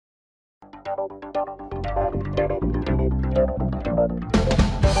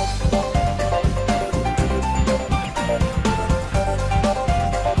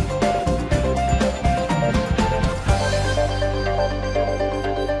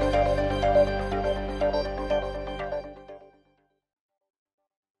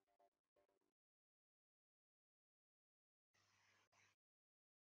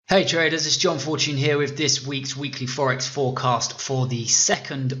Hey traders, it's John Fortune here with this week's weekly Forex forecast for the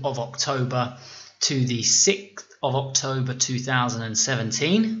 2nd of October to the 6th of October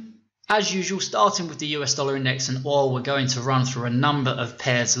 2017. As usual, starting with the US dollar index and oil, we're going to run through a number of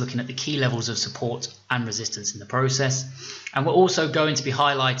pairs looking at the key levels of support and resistance in the process. And we're also going to be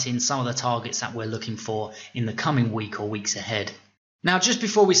highlighting some of the targets that we're looking for in the coming week or weeks ahead. Now, just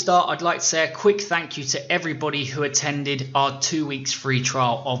before we start, I'd like to say a quick thank you to everybody who attended our 2 weeks free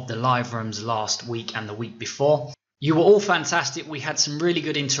trial of the live rooms last week and the week before. You were all fantastic. We had some really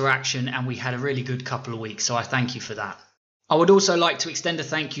good interaction and we had a really good couple of weeks, so I thank you for that. I would also like to extend a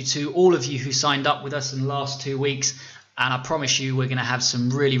thank you to all of you who signed up with us in the last 2 weeks, and I promise you we're going to have some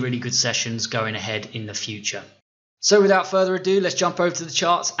really good sessions going ahead in the future. So without further ado, let's jump over to the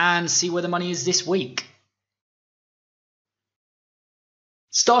charts and see where the money is this week.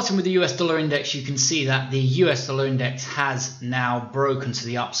 Starting with the US dollar index, you can see that the US dollar index has now broken to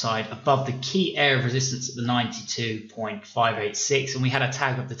the upside above the key area of resistance at the 92.586, and we had a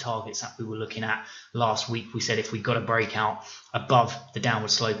tag of the targets that we were looking at last week. We said if we got a breakout above the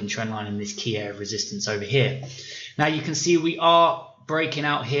downward sloping trend line in this key area of resistance over here. Now you can see we are breaking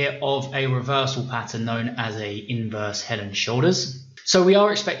out here of a reversal pattern known as a inverse head and shoulders. So we are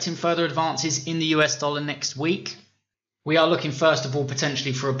expecting further advances in the US dollar next week. We are looking first of all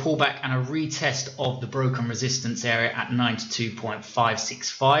potentially for a pullback and a retest of the broken resistance area at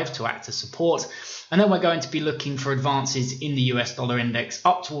 92.565 to act as support. And then we're going to be looking for advances in the US dollar index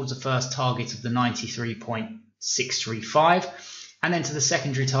up towards the first target of the 93.635 and then to the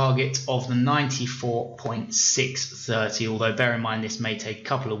secondary target of the 94.630, although bear in mind this may take a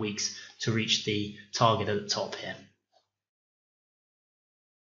couple of weeks to reach the target at the top here.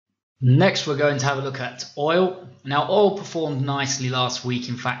 Next, we're going to have a look at oil. Now, oil performed nicely last week,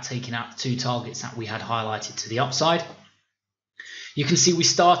 in fact, taking out the 2 targets that we had highlighted to the upside. You can see we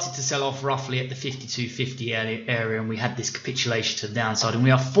started to sell off roughly at the 52.50 area, and we had this capitulation to the downside, and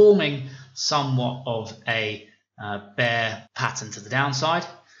we are forming somewhat of a bear pattern to the downside.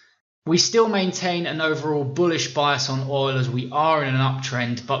 We still maintain an overall bullish bias on oil as we are in an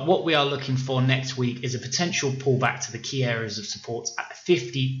uptrend, but what we are looking for next week is a potential pullback to the key areas of support at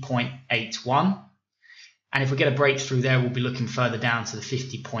 50.81. And if we get a breakthrough there, we'll be looking further down to the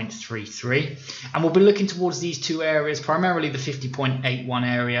 50.33. And we'll be looking towards these 2 areas, primarily the 50.81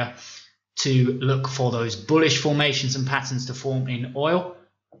 area, to look for those bullish formations and patterns to form in oil.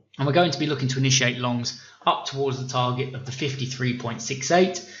 And we're going to be looking to initiate longs up towards the target of the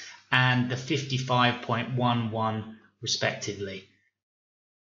 53.68 and the 55.11 respectively.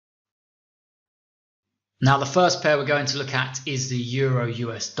 Now the first pair we're going to look at is the Euro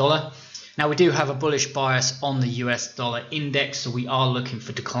US dollar. Now we do have a bullish bias on the US dollar index, so we are looking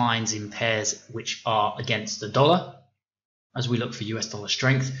for declines in pairs which are against the dollar as we look for US dollar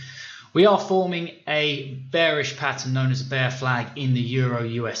strength. We are forming a bearish pattern known as a bear flag in the Euro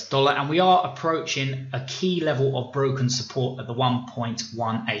US dollar, and we are approaching a key level of broken support at the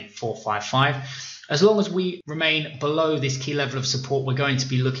 1.18455. As long as we remain below this key level of support, we're going to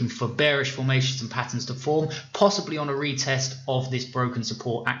be looking for bearish formations and patterns to form, possibly on a retest of this broken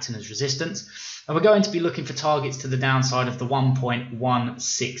support acting as resistance. And we're going to be looking for targets to the downside of the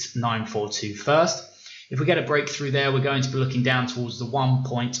 1.16942 first. If we get a breakthrough there, we're going to be looking down towards the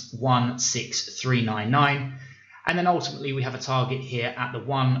 1.16399. And then ultimately we have a target here at the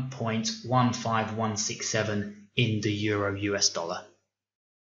 1.15167 in the Euro US dollar.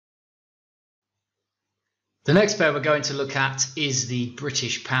 The next pair we're going to look at is the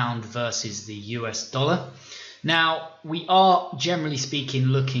British pound versus the US dollar. Now, we are generally speaking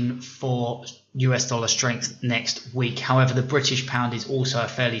looking for US dollar strength next week. However, the British pound is also a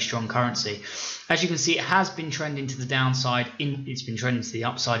fairly strong currency. As you can see, it has been trending to the downside. It's been trending to the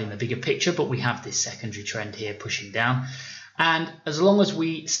upside in the bigger picture, but we have this secondary trend here pushing down. And as long as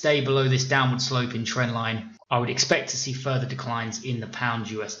we stay below this downward sloping trend line, I would expect to see further declines in the pound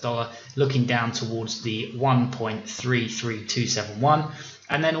US dollar, looking down towards the 1.33271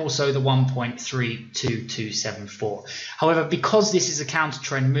 and then also the 1.32274. However, because this is a counter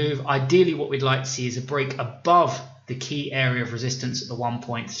trend move, ideally what we'd like to see is a break above the key area of resistance at the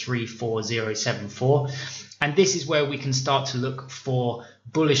 1.34074. And this is where we can start to look for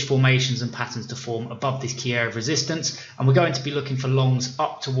bullish formations and patterns to form above this key area of resistance. And we're going to be looking for longs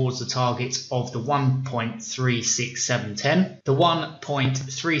up towards the targets of the 1.36710, the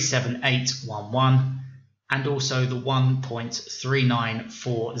 1.37811, and also the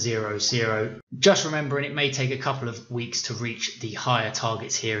 1.39400. Just remembering it may take a couple of weeks to reach the higher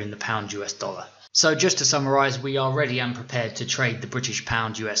targets here in the pound US dollar. So just to summarise, we are ready and prepared to trade the British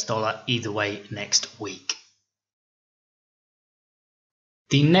pound US dollar either way next week.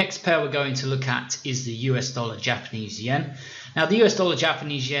 The next pair we're going to look at is the US dollar Japanese yen. Now the US dollar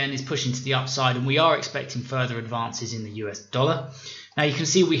Japanese yen is pushing to the upside, and we are expecting further advances in the US dollar. Now you can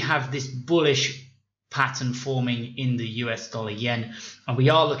see we have this bullish pattern forming in the US dollar yen, and we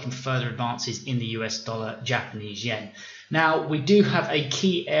are looking for further advances in the US dollar Japanese yen. Now we do have a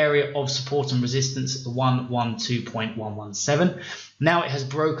key area of support and resistance at the 112.117. Now it has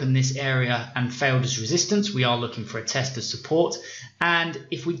broken this area and failed as resistance. We are looking for a test of support, and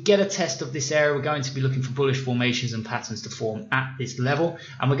if we get a test of this area, we're going to be looking for bullish formations and patterns to form at this level,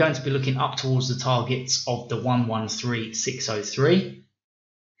 and we're going to be looking up towards the targets of the 113.603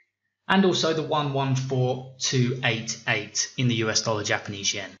 and also the 114.288 in the US dollar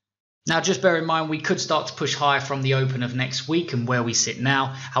Japanese yen. Now just bear in mind, we could start to push higher from the open of next week and where we sit now.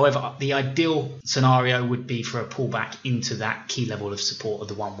 However, the ideal scenario would be for a pullback into that key level of support of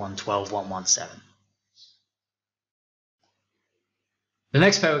the 112.117. The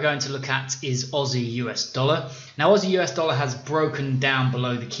next pair we're going to look at is Aussie US dollar. Now Aussie US dollar has broken down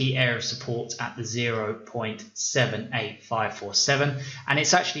below the key area of support at the 0.78547, and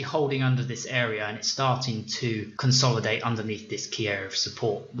it's actually holding under this area, and it's starting to consolidate underneath this key area of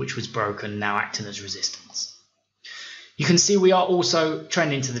support, which was broken, now acting as resistance. You can see we are also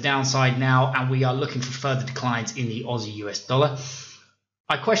trending to the downside now, and we are looking for further declines in the Aussie US dollar.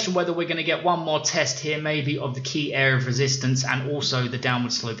 I question whether we're going to get one more test here, maybe of the key area of resistance and also the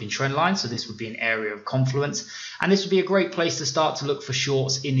downward sloping trend line. So this would be an area of confluence, and this would be a great place to start to look for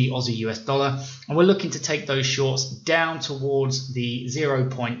shorts in the Aussie US dollar. And we're looking to take those shorts down towards the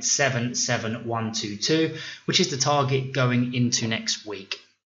 0.77122, which is the target going into next week.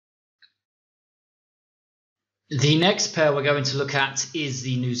 The next pair we're going to look at is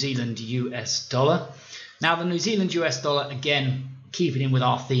the New Zealand US dollar. Now the New Zealand US dollar, again, keeping in with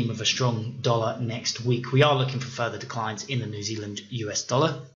our theme of a strong dollar next week, we are looking for further declines in the New Zealand US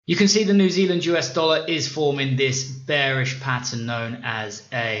dollar. You can see the New Zealand US dollar is forming this bearish pattern known as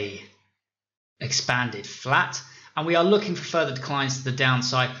a expanded flat, and we are looking for further declines to the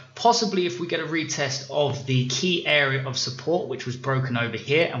downside, possibly if we get a retest of the key area of support, which was broken over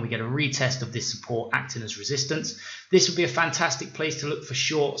here, and we get a retest of this support acting as resistance. This would be a fantastic place to look for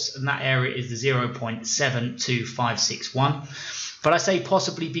shorts, and that area is the 0.72561. But I say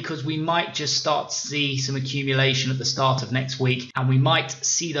possibly because we might just start to see some accumulation at the start of next week, and we might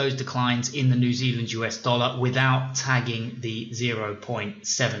see those declines in the New Zealand US dollar without tagging the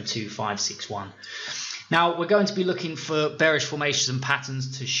 0.72561. Now we're going to be looking for bearish formations and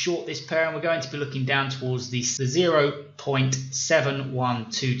patterns to short this pair, and we're going to be looking down towards the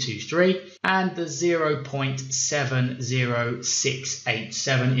 0.71223 and the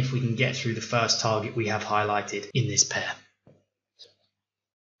 0.70687 if we can get through the first target we have highlighted in this pair.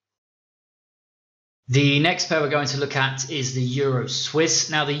 The next pair we're going to look at is the Euro Swiss.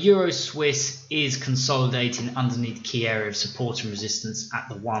 Now the Euro Swiss is consolidating underneath the key area of support and resistance at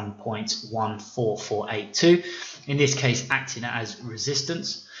the 1.14482, in this case acting as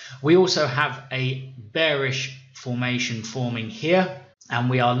resistance. We also have a bearish formation forming here, and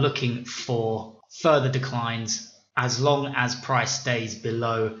we are looking for further declines as long as price stays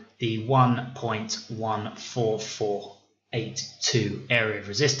below the 1.14482 area of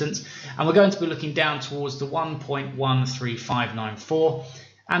resistance, and we're going to be looking down towards the 1.13594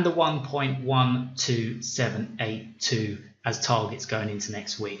 and the 1.12782 as targets going into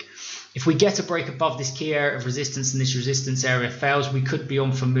next week. If we get a break above this key area of resistance and this resistance area fails, we could be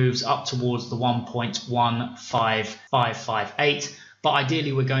on for moves up towards the 1.15558, but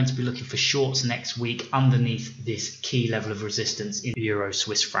ideally we're going to be looking for shorts next week underneath this key level of resistance in Euro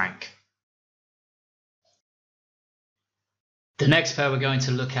Swiss franc. The next pair we're going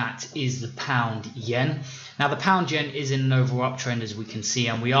to look at is the pound yen. Now the pound yen is in an overall uptrend, as we can see,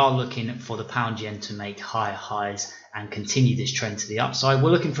 and we are looking for the pound yen to make higher highs and continue this trend to the upside. We're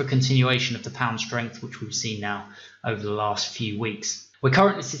looking for a continuation of the pound strength, which we've seen now over the last few weeks. We're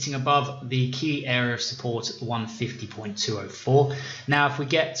currently sitting above the key area of support at 150.204. Now, if we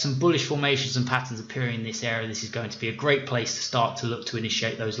get some bullish formations and patterns appearing in this area, this is going to be a great place to start to look to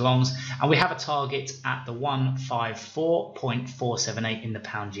initiate those longs. And we have a target at the 154.478 in the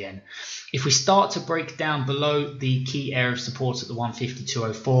pound yen. If we start to break down below the key area of support at the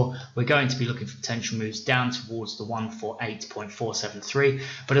 150.204, we're going to be looking for potential moves down towards the 148.473.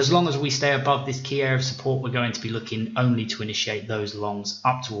 But as long as we stay above this key area of support, we're going to be looking only to initiate those longs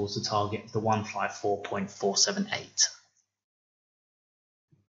up towards the target of the 154.478.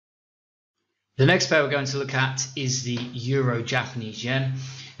 The next pair we're going to look at is the Euro Japanese yen.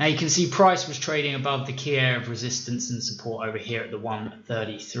 Now you can see price was trading above the key area of resistance and support over here at the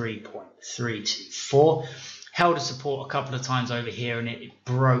 133.324. Held a support a couple of times over here and it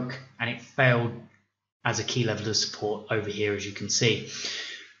broke and it failed as a key level of support over here, as you can see.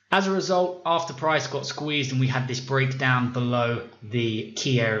 As a result, after price got squeezed and we had this breakdown below the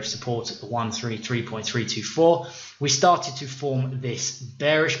key area of support at the 133.324, we started to form this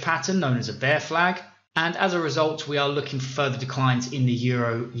bearish pattern known as a bear flag. And as a result, we are looking for further declines in the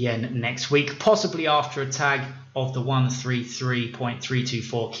euro yen next week, possibly after a tag of the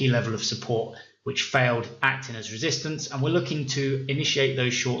 133.324 key level of support, which failed, acting as resistance. And we're looking to initiate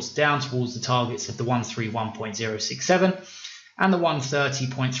those shorts down towards the targets of the 131.067 and the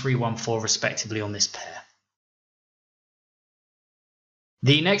 130.314 respectively on this pair.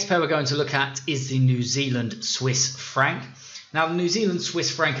 The next pair we're going to look at is the New Zealand Swiss franc. Now the New Zealand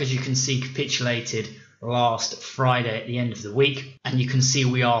Swiss franc, as you can see, capitulated last Friday at the end of the week, and you can see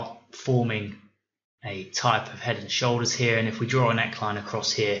we are forming a type of head and shoulders here, and if we draw a neckline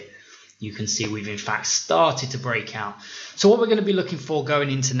across here, you can see we've in fact started to break out. So what we're going to be looking for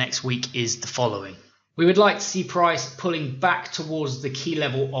going into next week is the following. We would like to see price pulling back towards the key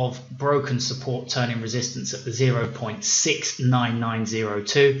level of broken support turning resistance at the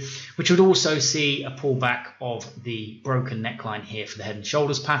 0.69902, which would also see a pullback of the broken neckline here for the head and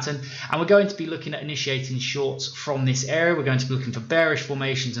shoulders pattern. And we're going to be looking at initiating shorts from this area. We're going to be looking for bearish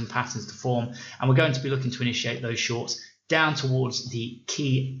formations and patterns to form, and we're going to be looking to initiate those shorts down towards the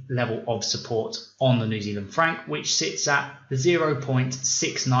key level of support on the New Zealand franc, which sits at the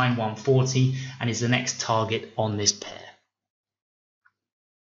 0.69140 and is the next target on this pair.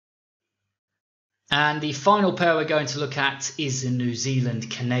 And the final pair we're going to look at is the New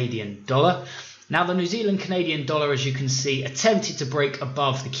Zealand Canadian dollar. Now the New Zealand Canadian dollar, as you can see, attempted to break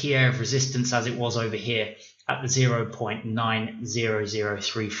above the key area of resistance as it was over here at the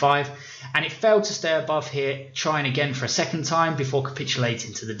 0.90035, and it failed to stay above here, trying again for a second time before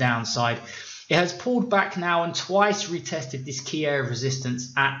capitulating to the downside. It has pulled back now and twice retested this key area of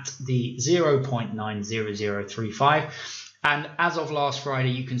resistance at the 0.90035, and as of last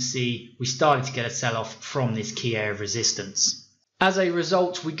Friday you can see we started to get a sell-off from this key area of resistance. As a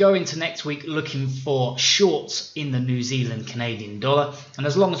result, we go into next week looking for shorts in the New Zealand Canadian dollar, and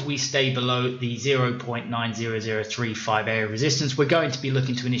as long as we stay below the 0.90035 area of resistance, we're going to be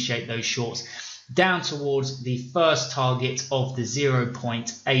looking to initiate those shorts down towards the first target of the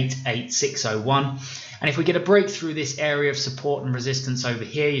 0.88601. And if we get a break through this area of support and resistance over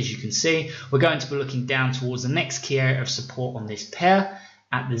here, as you can see, we're going to be looking down towards the next key area of support on this pair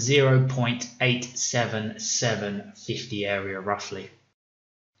at the 0.87750 area roughly.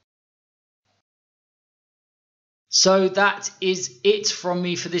 So that is it from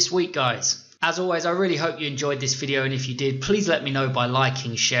me for this week, guys. As always, I really hope you enjoyed this video, and if you did, please let me know by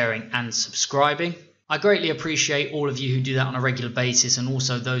liking, sharing and subscribing. I greatly appreciate all of you who do that on a regular basis, and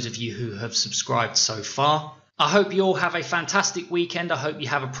also those of you who have subscribed so far. I hope you all have a fantastic weekend. I hope you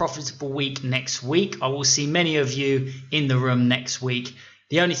have a profitable week next week. I will see many of you in the room next week.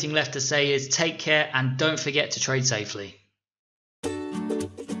 The only thing left to say is take care and don't forget to trade safely.